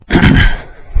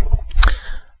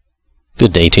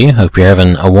Good day to you. Hope you're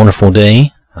having a wonderful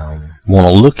day. Want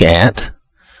to look at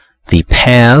the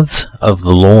paths of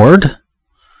the Lord,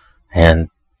 and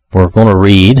we're going to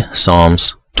read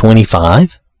Psalms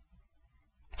 25,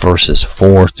 verses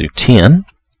 4 through 10.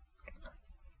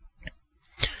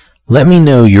 Let me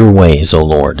know your ways, O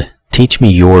Lord. Teach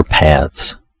me your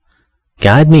paths.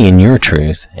 Guide me in your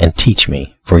truth and teach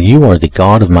me, for you are the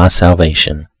God of my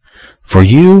salvation. For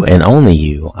you and only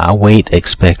you I wait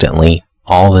expectantly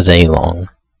all the day long.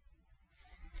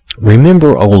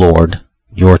 Remember, O Lord,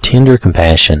 your tender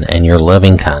compassion and your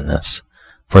loving kindness,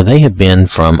 for they have been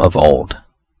from of old.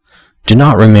 Do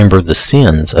not remember the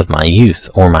sins of my youth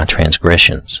or my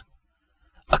transgressions.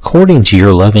 According to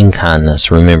your loving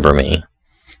kindness, remember me,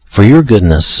 for your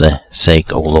goodness'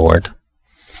 sake, O Lord.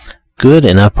 Good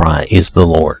and upright is the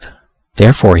Lord.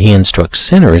 Therefore he instructs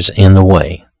sinners in the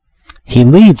way. He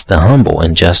leads the humble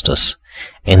in justice,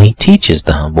 and he teaches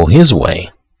the humble his way.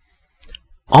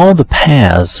 All the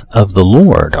paths of the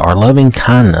Lord are loving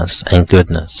kindness and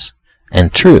goodness,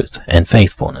 and truth and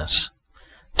faithfulness,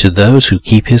 to those who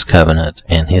keep his covenant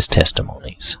and his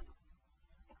testimonies.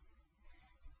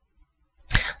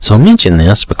 So I mention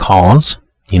this because,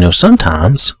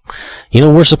 sometimes,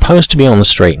 we're supposed to be on the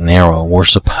straight and narrow. We're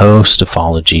supposed to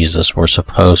follow Jesus. We're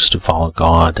supposed to follow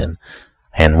God,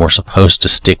 and we're supposed to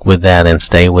stick with that and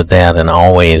stay with that and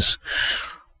always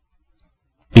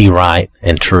be right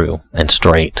and true and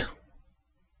straight.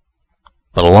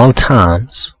 But a lot of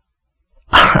times,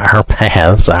 our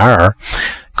paths, our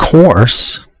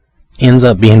course, ends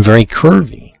up being very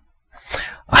curvy.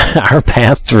 Our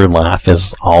path through life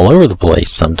is all over the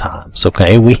place sometimes,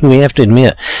 okay? We have to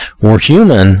admit, we're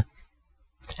human,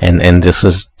 and this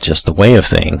is just the way of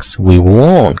things. We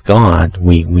want God.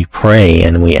 We pray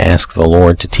and we ask the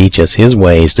Lord to teach us his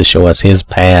ways, to show us his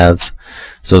paths,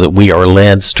 so that we are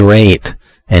led straight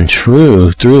and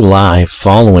true through life,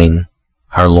 following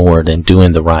our Lord and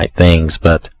doing the right things.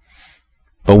 But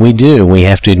we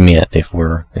have to admit, if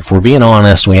we're being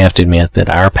honest, we have to admit that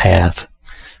our path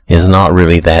is not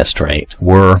really that straight.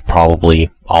 We're probably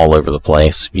all over the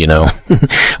place,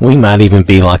 We might even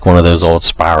be like one of those old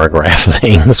spirograph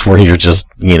things where you're just,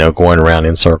 going around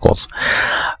in circles.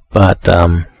 But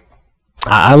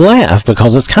I laugh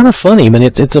because it's kind of funny, but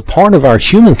it's a part of our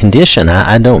human condition.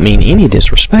 I don't mean any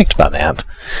disrespect by that.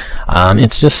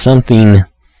 It's just something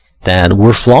that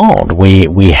we're flawed.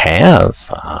 We have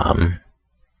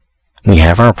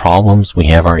our problems, we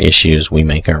have our issues, we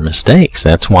make our mistakes.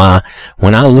 That's why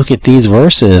when I look at these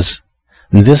verses,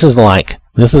 this is like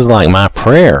my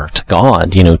prayer to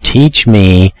God. Teach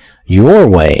me your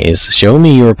ways, show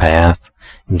me your path,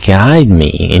 guide me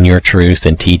in your truth,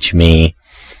 and teach me.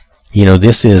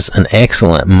 This is an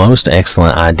most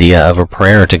excellent idea of a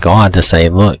prayer to God, to say,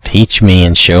 look, teach me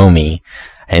and show me.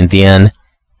 And then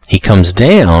he comes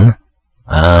down,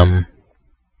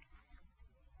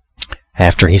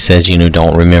 after he says,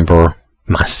 don't remember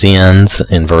my sins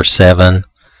in verse 7,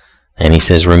 and he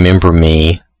says, remember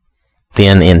me.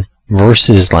 Then in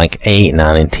verses like 8,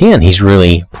 9, and 10, he's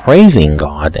really praising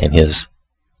God and his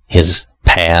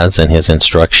paths and his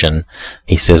instruction.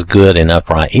 He says, good and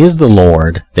upright is the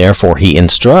Lord, therefore he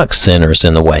instructs sinners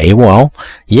in the way. Well,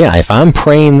 yeah, if I'm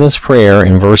praying this prayer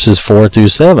in verses 4 through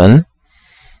 7,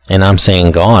 and I'm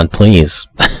saying, God, please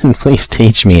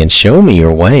teach me and show me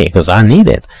your way, because I need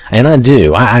it. And I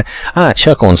do. I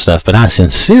chuckle on stuff, but I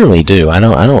sincerely do. I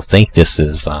don't think this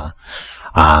is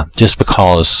just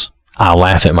because I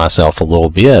laugh at myself a little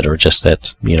bit, or just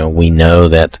that, we know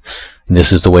that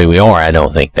this is the way we are. I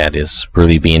don't think that is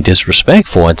really being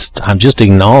disrespectful. I'm just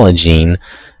acknowledging,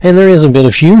 and there is a bit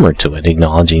of humor to it,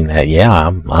 acknowledging that, yeah,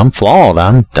 I'm flawed.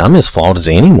 I'm as flawed as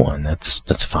anyone.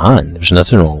 That's fine. There's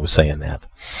nothing wrong with saying that.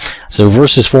 So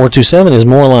verses 4 through 7 is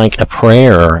more like a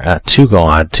prayer to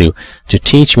God to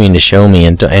teach me and to show me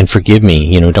and forgive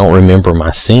me. Don't remember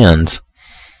my sins,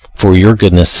 for your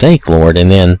goodness' sake, Lord. And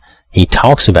then he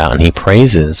talks about and he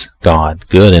praises God.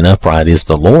 Good and upright is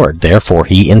the Lord. Therefore,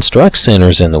 he instructs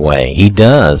sinners in the way. He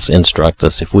does instruct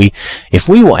us. If we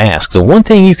will ask, the one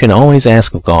thing you can always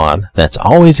ask of God that's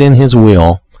always in his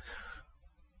will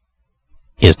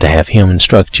is to have him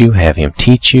instruct you, have him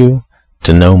teach you,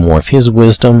 to know more of his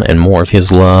wisdom and more of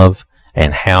his love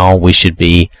and how we should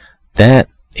be. That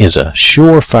is a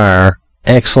surefire,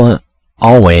 excellent,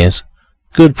 always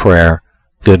good prayer,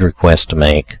 good request to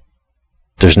make.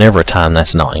 There's never a time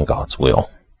that's not in God's will.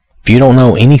 If you don't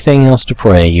know anything else to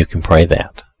pray, you can pray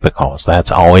that, because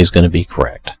that's always going to be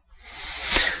correct.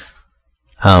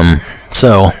 And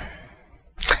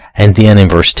then in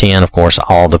verse 10, of course,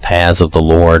 all the paths of the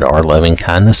Lord are loving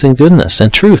kindness and goodness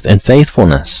and truth and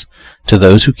faithfulness to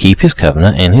those who keep his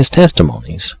covenant and his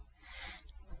testimonies.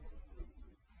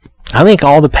 I think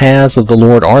all the paths of the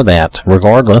Lord are that,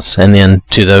 regardless. And then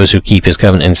to those who keep his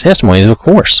covenant and his testimonies, of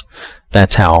course,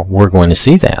 that's how we're going to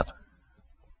see that.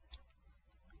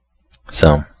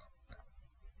 So,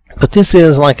 but this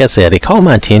is, like I said, it caught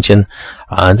my attention.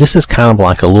 This is kind of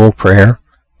like a little prayer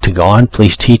to God.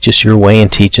 Please teach us your way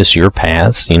and teach us your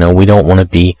paths. We don't want to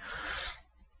be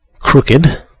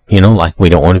crooked, like we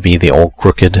don't want to be the old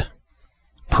crooked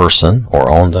person or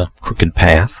on the crooked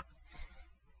path.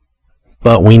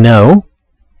 But we know,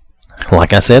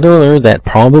 like I said earlier, that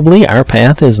probably our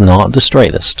path is not the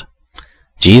straightest.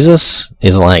 Jesus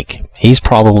is he's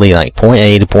probably like point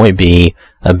A to point B,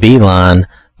 a beeline,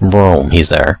 boom, he's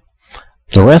there.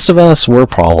 The rest of us, we're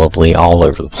probably all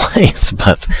over the place,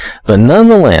 but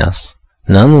nonetheless,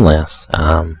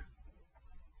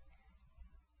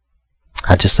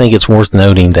 I just think it's worth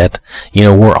noting that,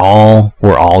 we're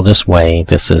all this way.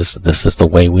 This is the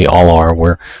way we all are.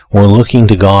 We're looking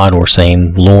to God. We're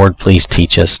saying, Lord, please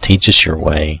teach us your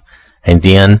way. And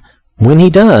then when he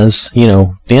does,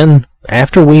 then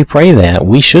after we pray that,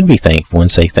 we should be thankful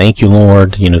and say, thank you,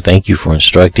 Lord. Thank you for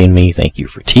instructing me. Thank you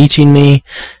for teaching me.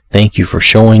 Thank you for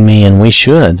showing me. And we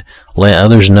should let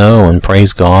others know and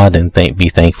praise God and be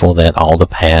thankful that all the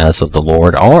paths of the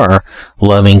Lord are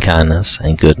loving kindness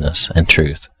and goodness and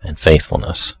truth and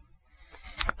faithfulness.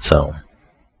 So,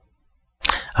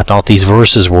 I thought these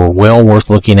verses were well worth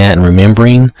looking at and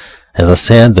remembering. As I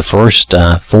said, the first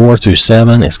 4 through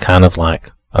 7 is kind of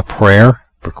like a prayer,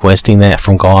 requesting that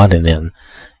from God. And then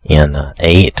in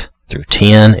 8 through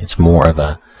 10, it's more of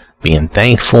a being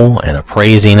thankful and a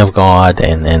praising of God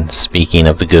and speaking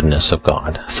of the goodness of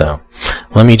God. So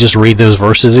let me just read those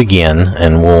verses again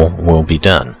and we'll be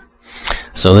done.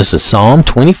 So this is Psalm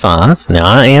 25. Now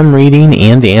I am reading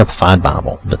in the Amplified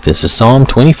Bible, but this is Psalm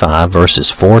 25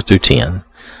 verses 4 through 10.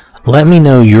 Let me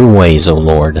know your ways, O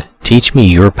Lord. Teach me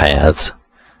your paths.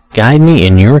 Guide me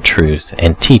in your truth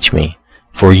and teach me,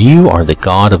 for you are the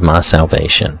God of my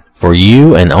salvation. For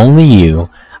you and only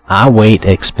you I wait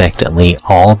expectantly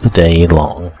all the day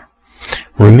long.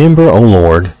 Remember, O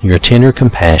Lord, your tender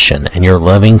compassion and your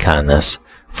loving kindness,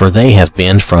 for they have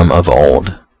been from of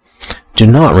old. Do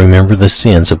not remember the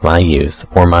sins of my youth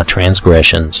or my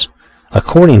transgressions.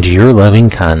 According to your loving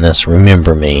kindness,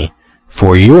 remember me,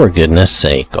 for your goodness'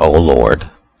 sake, O Lord.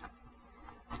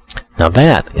 Now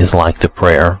that is like the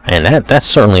prayer, and that's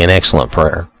certainly an excellent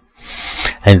prayer.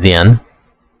 And then,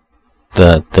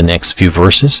 the next few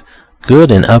verses,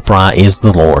 good and upright is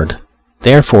the Lord.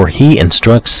 Therefore he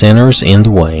instructs sinners in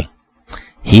the way.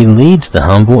 He leads the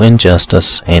humble in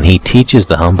justice, and he teaches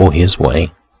the humble his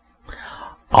way.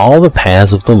 All the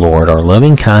paths of the Lord are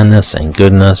loving kindness and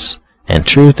goodness, and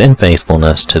truth and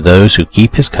faithfulness to those who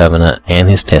keep his covenant and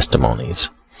his testimonies.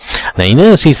 Now you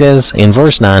notice he says in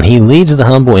verse 9, he leads the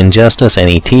humble in justice, and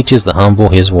he teaches the humble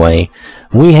his way.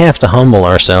 We have to humble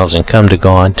ourselves and come to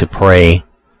God to pray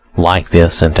like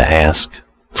this and to ask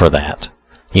for that.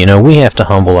 We have to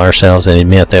humble ourselves and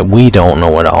admit that we don't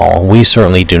know it all. We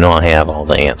certainly do not have all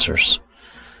the answers.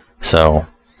 So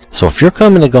if you're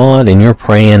coming to God and you're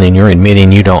praying and you're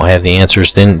admitting you don't have the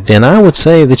answers, then I would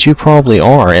say that you probably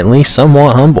are at least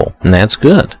somewhat humble, and that's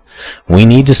good. We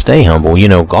need to stay humble.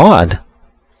 God,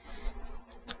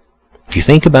 if you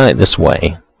think about it this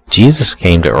way, Jesus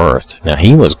came to earth. Now,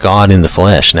 he was God in the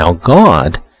flesh. Now,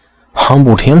 God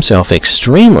humbled himself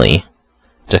extremely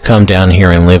to come down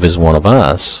here and live as one of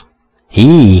us.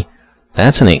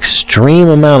 That's an extreme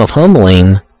amount of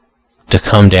humbling to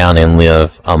come down and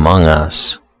live among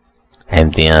us,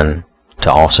 and then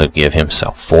to also give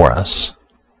himself for us.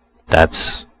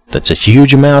 That's a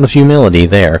huge amount of humility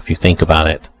there, if you think about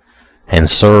it, and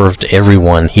served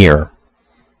everyone here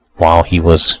while he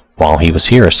was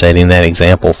here, setting that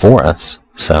example for us.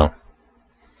 So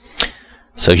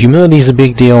humility is a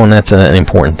big deal, and that's an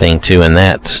important thing too, and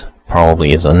that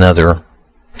probably is for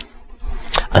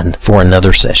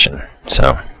another session.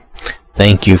 So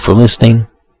thank you for listening.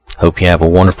 Hope you have a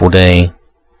wonderful day,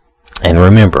 and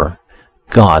remember,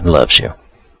 God loves you.